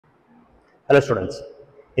Hello students,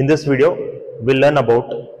 in this video we'll learn about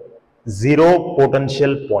zero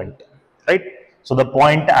potential point, right? So the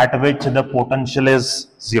point at which the potential is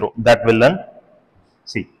zero, that we'll learn.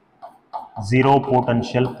 See, zero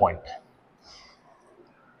potential point.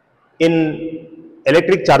 In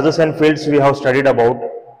electric charges and fields we have studied about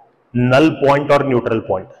null point or neutral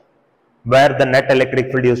point where the net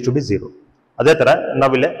electric field used to be zero. ಅದೇ ತರ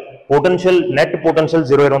ನಾವಿಲ್ಲಿ potential net potential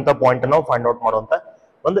zero ಇರುವಂತ point ನಾವು find out ಮಾಡುವಂತ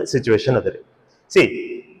ಒಂದು situation ಅದ ರೀ. See,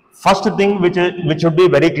 first thing which should be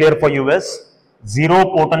very clear for you is zero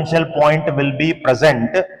potential point will be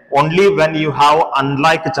present only when you have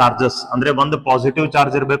unlike charges. ಅಂದ್ರೆ ಒಂದು positive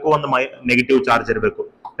charge ಇರಬೇಕು, ಒಂದು ನೆಗೆಟಿವ್ ಚಾರ್ಜ್ ಇರಬೇಕು.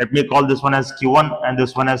 Let me call this one as Q1 and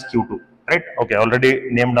this one as Q2, right? Okay, already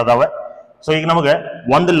named ಅದಾವ. So ಈಗ ನಮಗೆ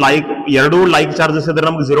ಒಂದು ಎರಡು ಲೈಕ್ ಚಾರ್ಜಸ್ ಇದ್ರೆ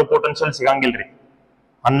ನಮಗೆ zero potential ಸಿಗಂಗಿಲ್ರಿ.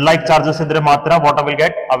 Unlike charges idre matra what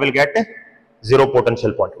I will get zero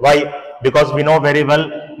potential point. Why? Because we know very well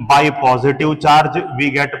by positive charge we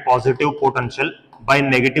get positive potential, by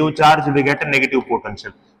negative charge we get negative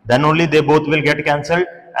potential, then only they both will get cancelled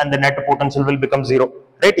and the net potential will become zero,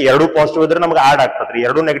 right? Eradu positive idre namaga add agtadri,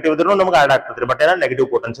 eradu negative idre namaga add agtadri, but ena negative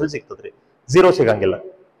potential sigtadri, zero sigangilla.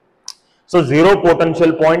 So zero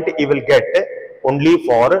potential point you will get only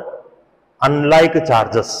for unlike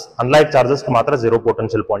charges ಮಾತ್ರ zero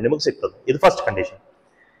potential point ನಿಮಗೆ ಸಿಗ್ತದೆ. ಇದು first condition.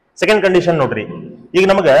 Second condition ನೋಡ್ರಿ, ಈಗ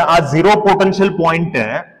ನಮಗೆ ಆ zero potential point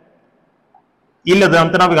ಇಲ್ಲದ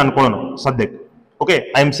ಅಂತ ನಾವೀಗ ಅನ್ಕೊಳ್ಳೋಣ ಸದ್ಯಕ್ಕೆ. Okay,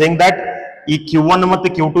 I am saying that ಈ Q1 ಮತ್ತು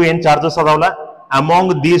Q2 ಏನ್ charges ಅದಾವಲ್ಲ,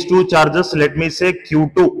 among these two charges let me say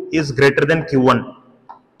Q2 is greater than Q1.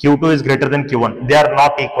 Q2 is greater than Q1. They are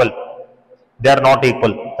not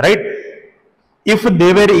equal, right? If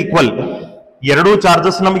they were equal, ಎರಡು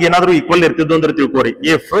charges ನಮ್ಗೆ ಏನಾದ್ರು equal ಇರ್ತಿದ್ದು ಅಂದ್ರೆ ತಿಳ್ಕೋರಿ.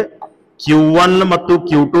 If Q1 ಮತ್ತು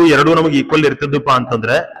Q2 ಎರಡು ನಮಗೆ equal ಇರ್ತಿದ್ದಪ್ಪ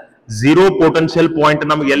ಅಂತಂದ್ರೆ zero potential point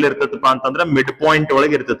ನಮ್ಗೆ ಎಲ್ಲಿ ಇರ್ತದಪ್ಪ ಅಂತಂದ್ರೆ ಮಿಡ್ ಪಾಯಿಂಟ್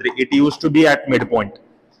ಒಳಗೆ ಇರ್ತೈತ್ರಿ. It use to be at mid point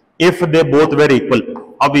if they both wear equal.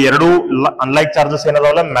 ಅವು ಎರಡು ಅನ್ಲೈಕ್ ಚಾರ್ಜಸ್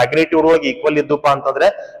ಏನದಾವಲ್ಲ ಮ್ಯಾಗ್ನಿಟ್ಯೂಡ್ ಒಳಗೆ ಈಕ್ವಲ್ ಇದ್ದಪ್ಪ ಅಂತಂದ್ರೆ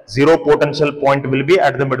zero potential point will be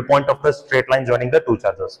at the mid point of the straight line joining the two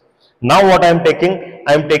charges. Now what I am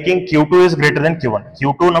taking Q2 is greater than Q1.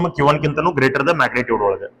 Q2 ನಮಗೆ Q1 ಗಿಂತನೂ greater the magnitude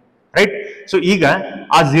ಒಳಗೆ, right? So ಈಗ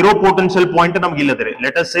ಆ zero potential point ನಮಗೆ ಇಲ್ಲದ್ರೆ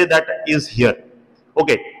let us say that is here.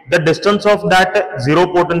 Okay, the distance of that zero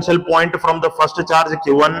potential point from the first charge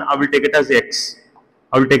Q1 I will take it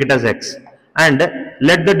as x, and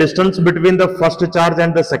let the distance between the first charge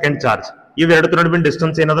and the second charge, ಇವೆರಡು ನಡುವಿನ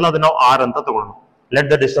distance ಏನದಲ್ಲ ಅದು ನಾವು r ಅಂತ ತಗೊಳ್ಳೋಣ. Let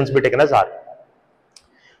the distance be taken as r.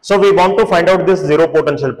 So we want to find out this zero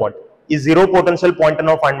potential point. ಈ zero potential point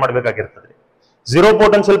ನಾವು find ಮಾಡಬೇಕಾಗಿರ್ತದೆ. zero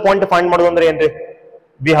potential point find ಮಾಡೋದು ಅಂದ್ರೆ ಏನ್ರಿ,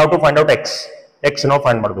 we have to find out x ನಾವು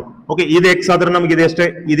find ಮಾಡಬೇಕು. Okay, ಇದು x ಆದ್ರೆ ನಮಗೆ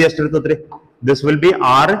ಇದು ಎಷ್ಟು ಇರ್ತದ್ರಿ, this will be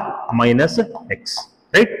r minus x,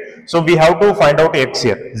 right? So we have to find out x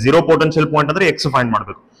here. zero potential point ಅಂದ್ರೆ x ಫೈಂಡ್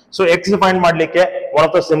ಮಾಡಬೇಕು. So x ಫೈಂಡ್ ಮಾಡ್ಲಿಕ್ಕೆ one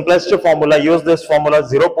of the simplest formula, use this formula.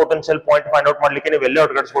 zero potential point find out ಮಾಡ್ಲಿಕ್ಕೆ ನೀವು ಎಲ್ಲೇ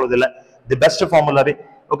ಹೊರಗಡಿಸ್ಕೊಳ್ಳೋದಿಲ್ಲ, the best formula ರೀ.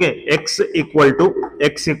 Okay, x equal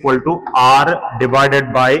to r divided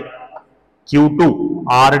by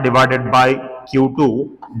q2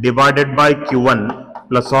 divided by q1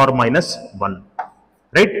 plus or minus 1,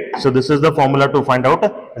 right? So this is the formula to find out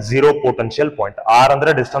zero potential point. r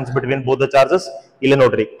ಅಂದ್ರೆ distance between both the charges. ಇಲ್ಲಿ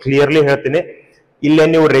ನೋಡ್ರಿ, clearly ಹೇಳ್ತೀನಿ, ಇಲ್ಲೇ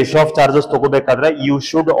ನೀವು ratio of charges ತಗೋಬೇಕಾದ್ರೆ you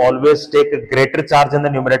should always take greater charge in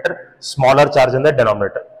the numerator, smaller charge in the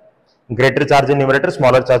denominator. Greater charge in numerator,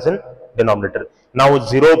 smaller charge in denominator. ನಾವು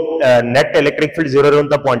zero net electric field zero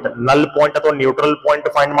ಇರುವಂತ point, ನಲ್ point ಅಥವಾ neutral point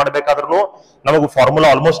find ಮಾಡಬೇಕಾದ್ರೂ ನಮಗೆ formula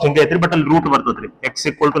almost ಹಿಂಗೆ ಐತ್ರಿ, but ಅಲ್ಲಿ root ಬರ್ತದ್ರಿ. x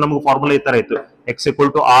equal to ನಮಗೆ ಫಾರ್ಮುಲಾ ಈ ತರ ಇತ್ತು, x equal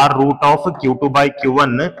to r root of q2 by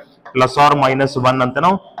q1 plus or minus 1 ಅಂತ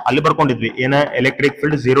ನಾವು ಅಲ್ಲಿ ಬರ್ಕೊಂಡಿದ್ವಿ. ಏನ ಎಲೆಕ್ಟ್ರಿಕ್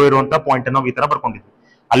ಫೀಲ್ಡ್ zero ಇರುವಂತ ಪಾಯಿಂಟ್ ನಾವು ಈ ತರ ಬರ್ಕೊಂಡಿದ್ವಿ.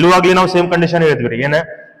 ಅಲ್ಲೂ ನಾವು ಸೇಮ್ ಕಂಡೀಷನ್ ಹೇಳಿದ್ವಿ, ಏನ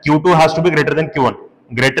q2 has to be greater than q1,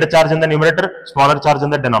 greater charge in the numerator, smaller charge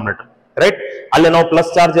in the denominator, right? ಅಲ್ಲಿ ನಾವು ಪ್ಲಸ್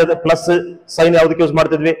ಚಾರ್ಜ್ ಪ್ಲಸ್ ಸೈನ್ ಯಾವ್ದಕ್ಕೆ ಯೂಸ್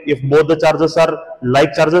ಮಾಡ್ತಿದ್ವಿ, if both the charges are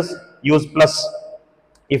like charges use plus,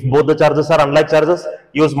 if both the charges R unlike charges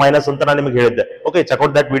use minus ಅಂತ ನಾನು ನಿಮಗೆ ಹೇಳಿದ್ದೆ. Okay, check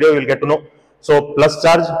out that video, will get to know. So plus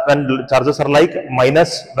charge when charges are like,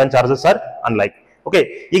 minus when charges R unlike. Okay,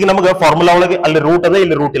 ಈಗ ನಮಗೆ formula ಒಳಗೆ ಅಲ್ಲಿ root ಅದ,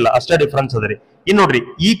 ಇಲ್ಲಿ ರೂಟ್ ಇಲ್ಲ, ಅಷ್ಟೇ ಡಿಫ್ರೆನ್ಸ್ ಅದ ರೀ. ಇನ್ ನೋಡ್ರಿ,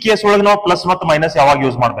 ಈ ಕೇಸ್ ಒಳಗೆ ನಾವು ಪ್ಲಸ್ ಮತ್ತು ಮೈನಸ್ ಯಾವಾಗ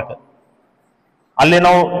ಯೂಸ್ ಮಾಡ್ಬೇಕು, ಅಲ್ಲಿ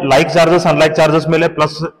ನಾವು ಲೈಕ್ ಚಾರ್ಜಸ್ ಅನ್ಲೈಕ್ ಚಾರ್ಜಸ್ ಮೇಲೆ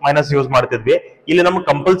ಪ್ಲಸ್ ಮೈನಸ್ ಯೂಸ್ ಮಾಡ್ತಿದ್ವಿ. ಇಲ್ಲಿ ನಮ್ಗೆ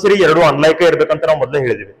ಕಂಪಲ್ಸರಿ ಎರಡು ಅನ್ಲೈಕ್ ಇರ್ಬೇಕಂತ ನಾವು ಮೊದಲೇ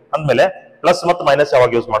ಹೇಳಿದ್ವಿ. ಅಂದ್ಮೇಲೆ ಪ್ಲಸ್ ಮತ್ತು ಮೈನಸ್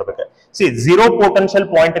ಯಾವಾಗ ಯೂಸ್ ಮಾಡ್ಬೇಕು. ಸಿ, zero potential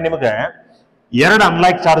point ನಿಮಗೆ ಎರಡು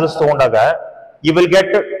ಅನ್ಲೈಕ್ ಚಾರ್ಜಸ್ ತಗೊಂಡಾಗ you will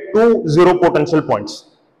get two zero potential points.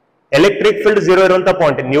 Electric field zero ಇರುವಂತ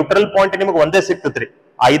ಪಾಯಿಂಟ್, ನ್ಯೂಟ್ರಲ್ ಪಾಯಿಂಟ್ ನಿಮಗೆ ಒಂದೇ ಸಿಕ್ತತ್ರಿ,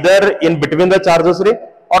 ಐದರ್ ಇನ್ ಬಿಟ್ವೀನ್ ದ ಚಾರ್ಜಸ್ ರೀ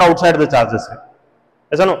ಆರ್ ಔಟ್ಸೈಡ್ ದ ಚಾರ್ಜಸ್ ರೀ.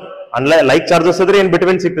 ಲೈಕ್ ಚಾರ್ಜಸ್ ಇದ್ರೆ ಇನ್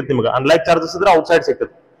ಬಿಟ್ವೀನ್ ಸಿಕ್ತೈತಿ ನಿಮಗೆ, ಅನ್ಲೈಕ್ ಚಾರ್ಜಸ್ ಇದ್ರೆ ಔಟ್ಸೈಡ್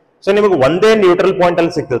ಸಿಕ್ತೈತಿ. ಸೊ ನಿಮಗೆ ಒಂದೇ ನ್ಯೂಟ್ರಲ್ ಪಾಯಿಂಟ್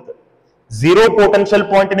ಅಲ್ಲಿ ಸಿಗ್ತದೆ. Zero potential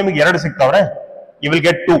point ನಿಮಗೆ ಎರಡು ಸಿಗ್ತಾವ್ರೆ. You will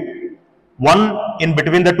get two. One in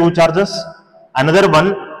between the two charges, another one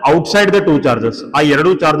outside the two charges. ಆ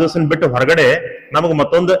ಎರಡು ಚಾರ್ಜಸ್ ಬಿಟ್ಟು ಹೊರಗಡೆ ನಮಗೆ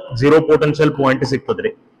ಮತ್ತೊಂದು zero potential point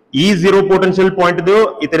ಸಿಗ್ತದ್ರಿ. ಈ zero potential point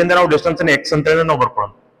ಇದರಿಂದ ನಾವು ಡಿಸ್ಟೆನ್ಸ್ x ಅಂತ ಹೇಳಿ ನಾವು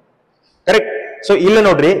ಬರ್ಕೊಳ್ಳೋಣ. ಕರೆಕ್ಟ್. ಸೊ ಇಲ್ಲಿ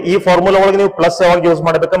ನೋಡ್ರಿ, ಈ ಫಾರ್ಮುಲಾ ಒಳಗೆ ನೀವು ಪ್ಲಸ್ ಯಾವಾಗ ಯೂಸ್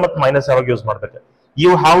ಮಾಡಬೇಕು ಮತ್ತು ಮೈನಸ್ ಯಾವಾಗ ಯೂಸ್ ಮಾಡಬೇಕು.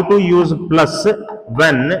 You have to use plus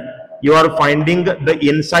when you are finding the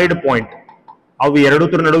inside point. ಅವು ಎರಡು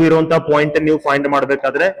ನಡುವೆ ಇರುವಂತಹ ಪಾಯಿಂಟ್ ನೀವು ಫೈಂಡ್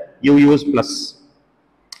ಮಾಡಬೇಕಾದ್ರೆ you use plus.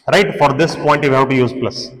 Right? For this point you have to use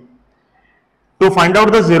plus. To find out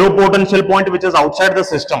the zero potential point which is outside the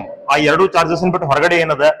system, ಆ ಎರಡು charges ಬಿಟ್ಟು ಹೊರಗಡೆ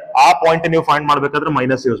ಏನದ ಆ ಪಾಯಿಂಟ್ ನೀವು ಫೈಂಡ್ ಮಾಡಬೇಕಾದ್ರೆ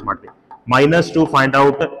ಮೈನಸ್ ಯೂಸ್ ಮಾಡಿ. Minus two find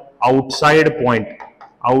out outside point.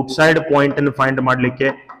 Outside point ಅನ್ನು ಫೈಂಡ್ ಮಾಡ್ಲಿಕ್ಕೆ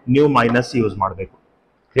ನೀವು ಮೈನಸ್ ಯೂಸ್ ಮಾಡಬೇಕು.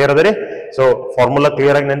 ಕ್ಲಿಯರ್ ಅದರಿ? ಸೊ ಫಾರ್ಮುಲಾ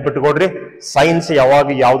ಕ್ಲಿಯರ್ ಆಗಿ ನೆನ್ಪಿಟ್ಕೊಡ್ರಿ. ಸೈನ್ಸ್ ಯಾವಾಗ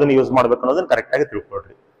ಯಾವ್ದನ್ನ ಯೂಸ್ ಮಾಡ್ಬೇಕು ಅನ್ನೋದನ್ನ ಕರೆಕ್ಟ್ ಆಗಿ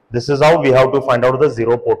ತಿಳ್ಕೊಡ್ರಿ. This is how we have to find out the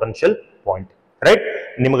zero potential point. Right?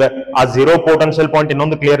 ನಿಮಗೆ ಆ zero potential point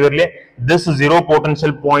ಇನ್ನೊಂದು ಕ್ಲಿಯರ್ ಇರಲಿ. This zero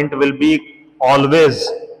potential point will be always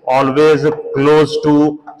close to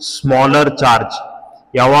smaller charge.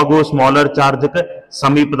 ಯಾವಾಗೂ ಸ್ಮಾಲರ್ ಚಾರ್ಜ್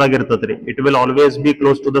ಸಮೀಪದಾಗ ಇರ್ತದ್ರಿ. It will always be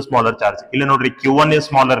close to the smaller charge. ಇಲ್ಲಿ ನೋಡ್ರಿ, Q1 is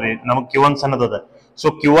smaller ರೀ, ನಮಗೆ Q1 ಸಣ್ಣದ. ಸೊ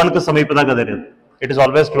Q1 ಸಮೀಪದಾಗ ಅದ ರೀ. It is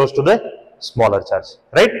always close to the smaller charge.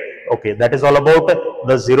 Right? Okay, that is all about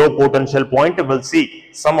the zero potential point. We'll see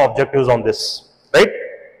some objectives on this. Right?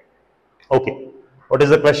 Okay. What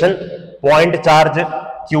is the question? Point charge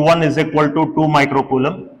Q1 is equal to 2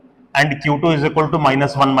 microcoulomb and Q2 is equal to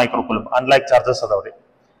minus 1 microcoulomb. Unlike charges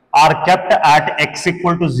are kept at x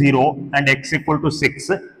equal to 0 and x equal to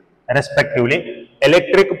 6 respectively.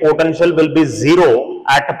 Electric potential will be 0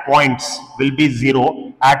 at points. Will be 0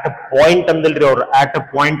 at point andalri, or at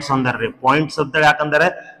points andalri. Points ಅಂತ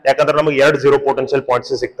ಯಾಕಂದ್ರೆ ನಮಗೆ ಎರಡು zero potential points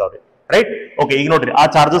ಸಿಗ್ತಾವ್ರಿ. Right? Okay, ಈಗ ನೋಡ್ರಿ, ಆ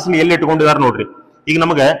charges ಎಲ್ಲಿ ಇಟ್ಕೊಂಡಿದ್ದಾರೆ ನೋಡ್ರಿ. ಈಗ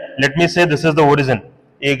ನಮಗೆ let me say this is the origin.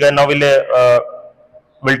 ಈಗ ನಾವಿಲ್ಲಿ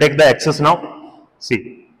will take the axis now. See,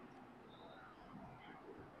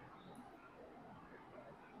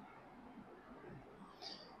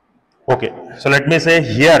 okay, so let me say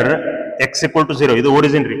here x equal to 0. ಇದು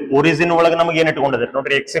origin ರೀ. origin ಒಳಗೆ ನಮಗೆ ಏನು ಇಟ್ಕೊಂಡಿದ್ದಾರೆ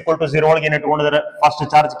ನೋಡ್ರಿ, x equal to 0 ಒಳಗೆ ಏನು ಇಟ್ಕೊಂಡಿದ್ದಾರೆ, ಫಸ್ಟ್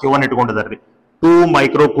ಚಾರ್ಜ್ Q1 ಇಟ್ಕೊಂಡಿದ್ದಾರೆ ರೀ. 2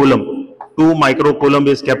 microcoulomb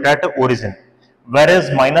is kept at origin, whereas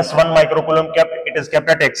minus 1 microcoulomb it is kept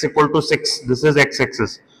at x equal to 6. This is x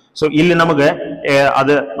axis. So ಇಲ್ಲಿ ನಮಗೆ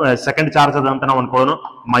ಅದು ಸೆಕೆಂಡ್ ಚಾರ್ಜ್ ಅದ ಅಂತ ನಾವು ಅನ್ಕೊಳ್ಳೋಣ,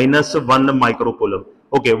 minus 1 microcoulomb.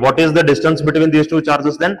 Okay, what is the distance between these two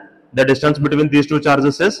charges then? The distance between these two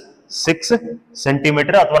charges is 6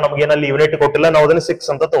 centimeter. ಅಥವಾ ನಮಗೆ ಏನಲ್ಲಿ unit ಕೊಟ್ಟಿಲ್ಲ, ನಾವು ಅದನ್ನ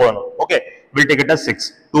 6 ಅಂತ ತಗೊಳ್ಳೋಣ. Okay, will take it as 6.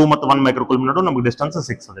 2 ಮತ್ತು 1 microcoulomb ನಡು ನಮಗೆ ಡಿಸ್ಟೆನ್ಸ್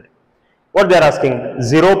 6 ಅದ. What they are asking,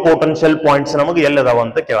 zero potential points ನಮಗೆ ಎಲ್ಲಿ ಅದಾವ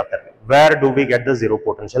ಅಂತ ಕೇಳ್ತಾರೆ. Where do we get the zero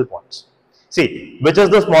potential points? See, which is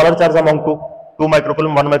the smaller charge among 2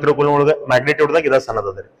 microcoulomb, 1 microcoulomb ಒಳಗೆ ಮ್ಯಾಗ್ನಿಟ್ಯೂಡ್ ದಾಗ ಇದ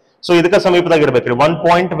ಸಣ್ಣದದ. ಸೊ ಇದಕ್ಕೆ ಸಮೀಪದಾಗ ಇರಬೇಕ್ರಿ. 1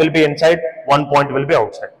 point will be inside, 1 point will be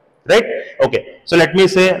outside. Right? Okay, so let me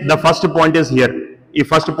say the first point is here. ಈ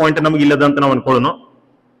first point ನಮಗೆ ಇಲ್ಲದ ಅಂತ ನಾವು ಅನ್ಕೊಳ್ಳೋಣ.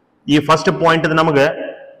 ಈ ಫಸ್ಟ್ ಪಾಯಿಂಟ್ ನಮಗೆ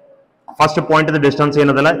ಫಸ್ಟ್ ಪಾಯಿಂಟ್ ಡಿಸ್ಟೆನ್ಸ್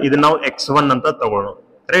ಏನದಲ್ಲ, ಇದನ್ನ ನಾವು x1 ಅಂತ ತಗೊಳ್ಳೋಣ.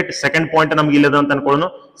 ರೈಟ್? ಸೆಕೆಂಡ್ ಪಾಯಿಂಟ್ ನಮ್ಗೆ ಇಲ್ಲದ ಅಂತ ಅನ್ಕೊಳ್ಳೋಣ.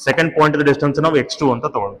 ಸೆಕೆಂಡ್ ಪಾಯಿಂಟ್ ಡಿಸ್ಟೆನ್ಸ್ ನಾವು x2 ಅಂತ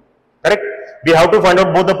ತಗೊಳ್ಳೋಣ. Correct? We have to find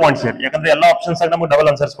out both the points here. ಯಾಕಂದ್ರೆ ಎಲ್ಲ ಆಪ್ಷನ್ಸ್ ಆಗಿ ನಮಗೆ ಡಬಲ್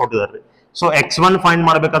ಆನ್ಸರ್ಸ್ ಕೊಟ್ಟಿದ್ದಾರೆ. ಸೊ x1 ಫೈಂಡ್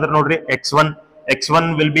ಮಾಡಬೇಕಾದ್ರೆ ನೋಡ್ರಿ, x1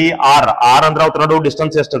 will be r ಅಂದ್ರೆ ಅವ್ರ ನಡುವೆ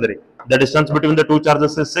distance ಎಷ್ಟದರಿ? The distance between the two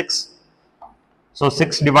charges is 6. So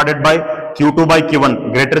 6 divided by Q2 by Q1,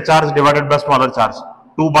 greater charge divided by smaller charge.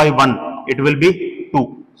 2 by 1, it will be 2.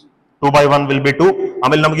 2 by 1 will be 2.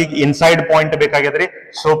 ಆಮೇಲೆ ನಮಗೆ inside point ಬೇಕಾಗಿದ್ರಿ.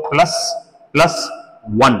 So plus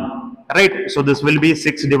 1. Right? So this will be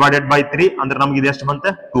 6 divided by 3. ಅಂದ್ರೆ ನಮಗೆ ಇದು ಎಷ್ಟು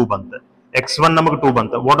ಬಂತೆ? 2 ಬಂತೆ. x1 ನಮಗೆ 2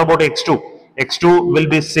 ಬಂತೆ. What about x2? x2 will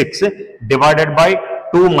be 6 divided by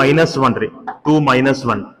 2 minus 1 ರೀ. 2 minus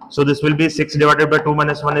 1. So this will be 6 divided by 2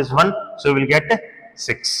 minus 1 is 1. So you will get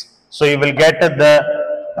 6. So you will get the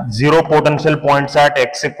zero potential points at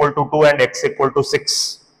x equal to 2 and x equal to 6.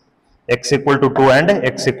 X equal to 2 and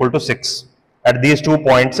x equal to 6. At these 2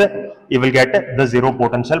 points, you will get the zero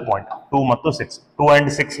potential point. 2 ಮತ್ತು 6. 2 and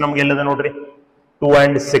 6 ನಮಗೆ ಎಲ್ಲದ ನೋಡ್ರಿ? 2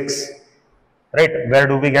 and 6. Right? Where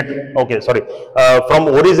do we get? Okay, sorry. From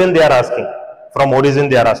origin they are asking. From origin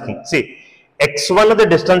they are asking. See, x1 the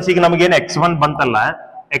distance ಈಗ ನಮಗೆ ಏನು x1 ಬಂತಲ್ಲ,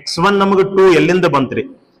 x1 ನಮಗೆ 2 ಎಲ್ಲಿಂದ ಬಂತ್ರಿ?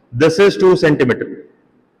 This is 2 centimeter.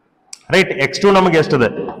 Right? x2 ನಮಗೆ ಎಷ್ಟಿದೆ?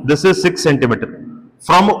 This is 6 centimeter.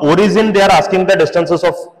 From origin they are asking the distances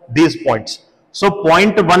of these points. So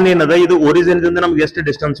point 1 ಏನದ, ಇದು origin ದಿಂದ ನಮಗೆ ಎಷ್ಟು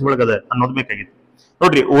ಡಿಸ್ಟೆನ್ಸ್ ಒಳಗದ ಅನ್ನೋದು ಬೇಕಾಗಿತ್ತು.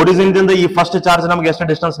 ನೋಡ್ರಿ, origin ದಿಂದ ಈ ಫಸ್ಟ್ ಚಾರ್ಜ್ ನಮಗೆ ಎಷ್ಟು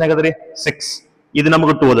ಡಿಸ್ಟೆನ್ಸ್ ನಾಗದ್ರಿ? 6. ಇದು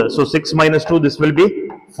ನಮಗೆ 2 ಅದ. So 6 minus 2, this will be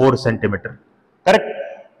 4 centimeter. Correct?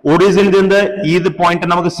 origin ದಿಂದ ಇದು ಪಾಯಿಂಟ್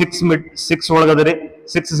ನಮಗೆ 6 ಒಳಗದ ರೀ,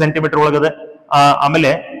 6 centimeter ಒಳಗದ.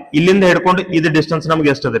 ಆಮೇಲೆ ಇಲ್ಲಿಂದ ಹಿಡ್ಕೊಂಡು ಇದು ಡಿಸ್ಟೆನ್ಸ್ ನಮಗೆ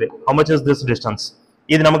ಎಷ್ಟು ಅದ ರೀ? How much is this distance?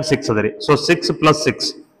 ಇದು ನಮಗೆ 6 ಅದ ರೀ. So 6 + 6,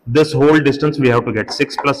 this whole distance we have to get.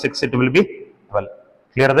 6 + 6 it will be 12.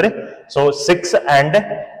 Clear adare? So 6 and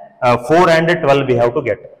 4 and 12 we have to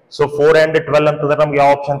get. So 4 and 12 antadre namage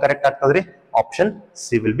yav option correct agtadri? Option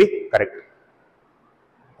C will be correct.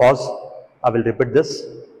 Pause. I will repeat this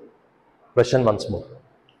question once more.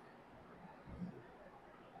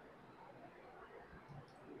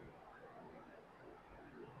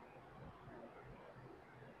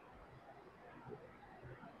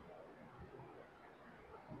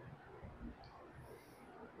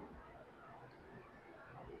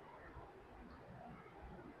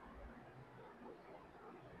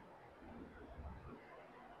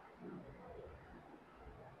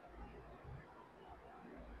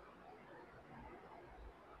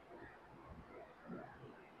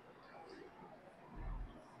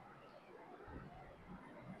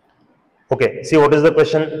 Okay, see what is the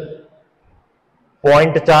question?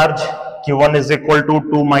 Point charge Q1 is equal to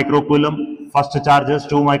 2 microcoulomb. First charge is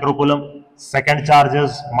 2 microcoulomb. Second charge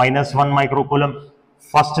is -1 microcoulomb.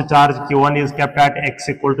 First charge Q1 is kept at x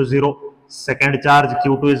equal to 0. Second charge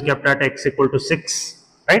Q2 is kept at x equal to 6.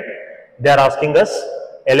 Right? They are asking us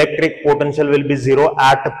electric potential will be 0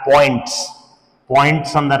 at points.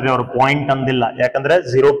 Points ಅಂದರೆ ಅವರು point ಅಂದಿಲ್ಲ, ಯಾಕಂದ್ರೆ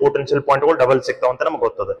 0 potential ಪಾಯಿಂಟ್ಗಳು double ಸಿಗ್ತಾವ ಅಂತ ನಮಗೆ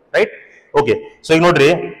ಗೊತ್ತದ. Right? Okay, so ಈಗ ನೋಡ್ರಿ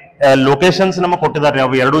ಲೊಕೇಶನ್ಸ್ ನಮಗೆ ಕೊಟ್ಟಿದ್ದಾರೆ,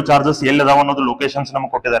 ಅವು ಎರಡು ಚಾರ್ಜಸ್ ಎಲ್ಲಿ ಅದಾವ ಅನ್ನೋದು ಲೊಕೇಶನ್ಸ್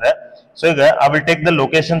ನಮಗೆ ಕೊಟ್ಟಿದ್ದಾರೆ. ಸೊ ಈಗ I will take the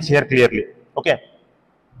locations here clearly. Okay,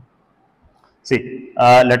 C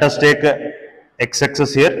let us take X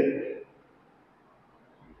Axis here.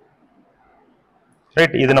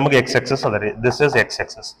 Right, ಇದು ನಮಗೆ ಎಕ್ಸ್ ಆಕ್ಸಿಸ್ ಅದ ರೀ, ದಿಸ್ ಇಸ್ ಎಕ್ಸ್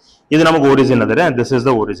ಆಕ್ಸಿಸ್. ಇದು ನಮಗೆ ಒರಿಜಿನ್ ಅದ ರೀ, this is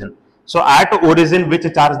the origin. So at origin which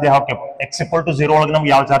charge they have kept? X equal to 0 ಒಳಗೆ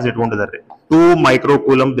ನಮ್ಗೆ ಯಾವ ಚಾರ್ಜ್ ಇಟ್ಕೊಂಡಿದ್ದಾರೆ? 2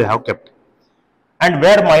 microcoulomb they have kept. And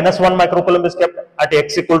where -1 microcoulomb is kept? At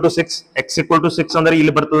x equal to 6. X equal to 6 ಅಂದ್ರೆ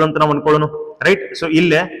ಇಲ್ಲಿ ಬರ್ತದೆ ಅಂತ ನಾವು ಅನ್ಕೊಳ್ಳೋಣ. Right, so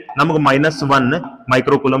ಇಲ್ಲೇ ನಮಗೆ -1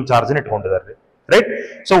 microcoulomb ಚಾರ್ಜ್ ಇಟ್ಕೊಂಡಿದ್ದಾರೆ. Right,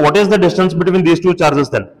 so what is the distance between these two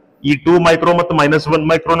charges then? ಈ 2 micro ಮತ್ತು -1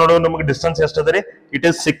 ಮೈಕ್ರೋ ನೋಡೋ ನಮಗೆ ಡಿಸ್ಟೆನ್ಸ್ ಎಷ್ಟು ಅದ ರೀ? It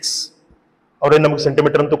is 6. ಅವ್ರೇನು ನಮಗೆ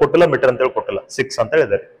ಸೆಂಟಿಮೀಟರ್ ಅಂತೂ ಕೊಟ್ಟಿಲ್ಲ, ಮೀಟರ್ ಅಂತ ಹೇಳಿ ಕೊಟ್ಟಿಲ್ಲ, 6 ಅಂತ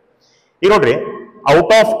ಹೇಳಿದ್ದಾರೆ. ಈಗ ನೋಡ್ರಿ,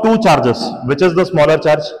 out of 2 charges which is the smaller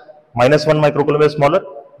charge? -1 microcoulomb is smaller.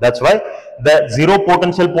 That's why the 0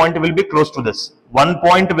 potential point will be close to this. One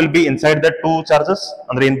point will be inside the 2 charges,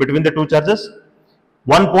 and in between the 2 charges.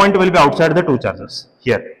 One point will be outside the 2 charges.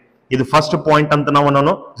 Here, this is first point anta navu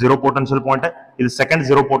anonu 0 potential point. This is second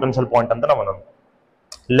 0 potential point anta navu anonu.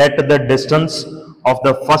 Let the distance of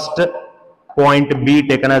the first point be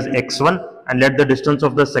taken as x1 and let the distance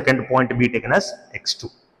of the second point be taken as x2.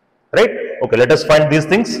 Right? Okay, let us find these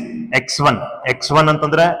things. x1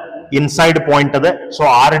 ಅಂತಂದ್ರೆ inside point ಅದ. So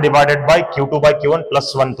r divided by q2 by q1 plus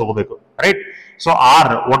 1 ತಗೋಬೇಕು. Right, so r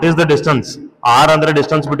what is the distance? r ಅಂದ್ರೆ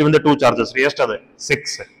distance between the 2 charges ಎಷ್ಟು ಅದ?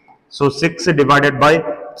 6. So 6 divided by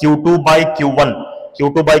q2 by q1.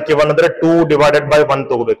 q2 by q1 ಅಂದ್ರೆ 2 divided by 1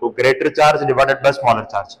 ತಗೋಬೇಕು. Greater charge divided by smaller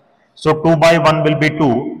charge. So 2 by 1 will be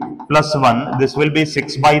 2 plus 1, this will be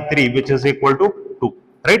 6 by 3 which is equal to 2.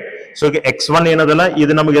 Right, so ಈಗ x1 ಏನದಲ್ಲ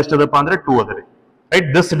ಇದು ನಮಗೆ ಎಷ್ಟು ಅದಪ್ಪ ಅಂದ್ರೆ 2 ಅದ ರೀ. Right,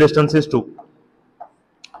 this distance is 2.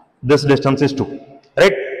 This distance is 2.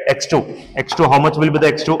 Right, x2 how much will be the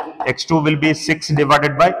x2? x2 will be 6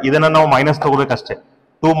 divided by, ಇದನ್ನ ನಾವು minus ತಗೋಬೇಕಷ್ಟೇ.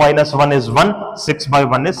 2 minus 1 is 1, 6 by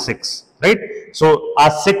 1 is 6. Right, so ಆ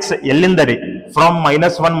 6 ಎಲ್ಲಿಂದ ರೀ? From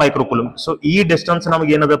 -1 microcoulomb. ಸೊ ಈ ಡಿಸ್ಟೆನ್ಸ್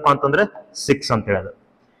ನಮಗೆ ಏನದಪ್ಪ ಅಂತಂದ್ರೆ 6 ಅಂತ ಹೇಳಿದ.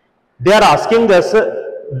 They are asking us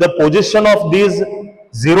the position of these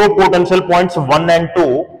 0 potential points 1 and 2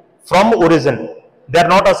 from origin. They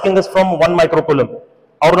are not asking us from 1 microcoulomb.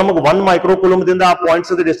 ಅವ್ರು ನಮಗೆ 1 microcoulomb ದಿಂದ ಆ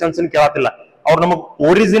ಪಾಯಿಂಟ್ಸ್ ಡಿಸ್ಟೆನ್ಸ್ ಕೇಳತ್ತಿಲ್ಲ, ಅವ್ರು ನಮಗೆ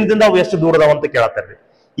ಒರಿಜಿನ್ ದಿಂದ ಅವು ಎಷ್ಟು ದೂರ ಅದಾವ ಅಂತ ಕೇಳತ್ತಾರೆ.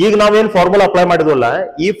 ಈಗ ನಾವೇನ್ ಫಾರ್ಮುಲಾ ಅಪ್ಲೈ ಮಾಡಿದ್ವಲ್ಲ,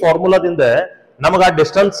 ಈ ಫಾರ್ಮುಲಾದಿಂದ ನಮಗೆ ಆ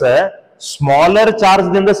ಡಿಸ್ಟೆನ್ಸ್ ಸ್ಮಾಲರ್ ಚಾರ್ಜ್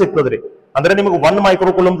ದಿಂದ ಸಿಗ್ತದ್ರಿ. ಅಂದ್ರೆ ನಿಮಗೆ 1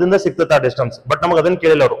 microcoulomb ದಿಂದ ಸಿಗ್ತದೆ ಆ ಡಿಸ್ಟೆನ್ಸ್, ಬಟ್ ನಮಗೆ ಅದನ್ನ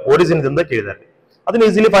ಕೇಳಿಲ್ಲ, ಅವರು ಒರಿಜಿನ್ ದಿಂದ ಕೇಳಿದಾರೆ. ಅದನ್ನ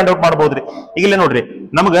ಈಸಿಲಿ ಫೈಂಡ್ ಔಟ್ ಮಾಡಬಹುದ್ರಿ. ಈಗಲೇ ನೋಡ್ರಿ,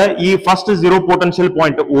 ನಮಗ ಈ ಫಸ್ಟ್ 0 ಪೊಟೆನ್ಶಿಯಲ್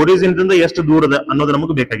ಪಾಯಿಂಟ್ ಒರಿಜಿನ್ ದಿಂದ ಎಷ್ಟು ದೂರದ ಅನ್ನೋದು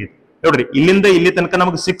ನಮಗೆ ಬೇಕಾಗಿದೆ. ನೋಡ್ರಿ, ಇಲ್ಲಿಂದ ಇಲ್ಲಿ ತನಕ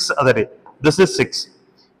ನಮಗೆ 6 ಅದ ರೀ, ದಿಸ್ ಇಸ್ 6.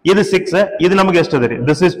 ಇದು 6, ಇದು ನಮಗೆ ಎಷ್ಟು ಅದ ರೀ?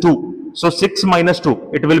 This is 2. So 6 minus 2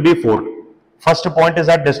 it will be 4. First point is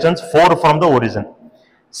at distance 4 from the origin.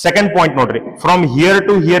 Second point ನೋಡ್ರಿ, from here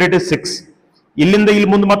to here it is 6. ಇಲ್ಲಿಂದ ಇಲ್ಲಿ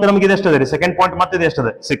ಮುಂದೆ ಮತ್ತೆ ನಮಗೆ ಇದು ಎಷ್ಟು ಅದ ರೀ? ಸೆಕೆಂಡ್ ಪಾಯಿಂಟ್ ಮತ್ತೆ ಇದು ಎಷ್ಟು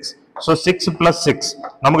ಅದ? 6. ಸೊ 6 plus 6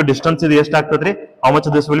 ನಮಗೆ ಡಿಸ್ಟೆನ್ಸ್ ಇದು ಎಷ್ಟು ಆಗ್ತದ್ರಿ? How much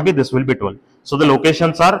this will be? This will be 12. So the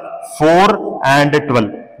locations are 4 and 12.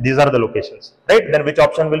 These are the locations. Right? Then which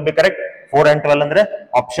option will be correct? 4 and 12 andre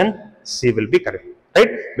option C will be correct.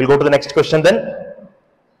 Right? We'll go to the next question then.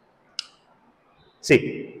 See,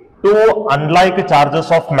 two unlike charges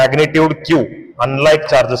of magnitude q, unlike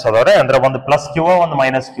charges adavre andre one plus q one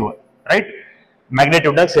minus q, right?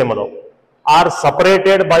 Magnitude nag same adav, are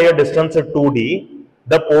separated by a distance 2d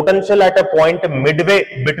the potential at a point midway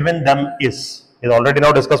between them is. ಇದು already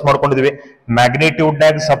ನಾವು discuss ಮಾಡ್ಕೊಂಡಿದ್ವಿ. Magnitude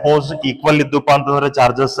ನಾಗ suppose equal ಇದ್ದಪ್ಪ ಅಂತಂದ್ರೆ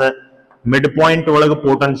charges mid point ಒಳಗೆ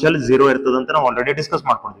potential 0 ಇರ್ತದೆ ಅಂತ ನಾವು already discuss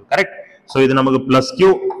ಮಾಡ್ಕೊಂಡಿದ್ವಿ. ಕರೆಕ್ಟ್. ಸೊ ಇದು ನಮಗೆ ಪ್ಲಸ್ ಕ್ಯೂ,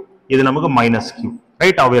 ಇದು ನಮಗೆ ಮೈನಸ್ ಕ್ಯೂ.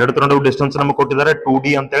 ರೈಟ್. ಅವು ಎರಡು ತರ ಡಿಸ್ಟೆನ್ಸ್ ನಮಗೆ ಕೊಟ್ಟಿದ್ದಾರೆ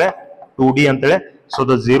 2D ಅಂತೇಳಿ. So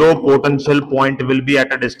the zero potential point will be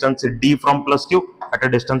at a distance d from plus q, at a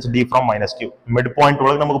distance d from minus q. Midpoint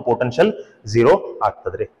ಒಳಗೆ ನಮಗೆ potential 0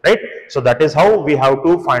 ಆಗ್ತದ್ರಿ. Right. So that is how we have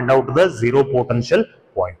to find out the zero potential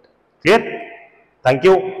point. Clear? Thank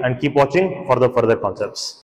you and keep watching for the further concepts.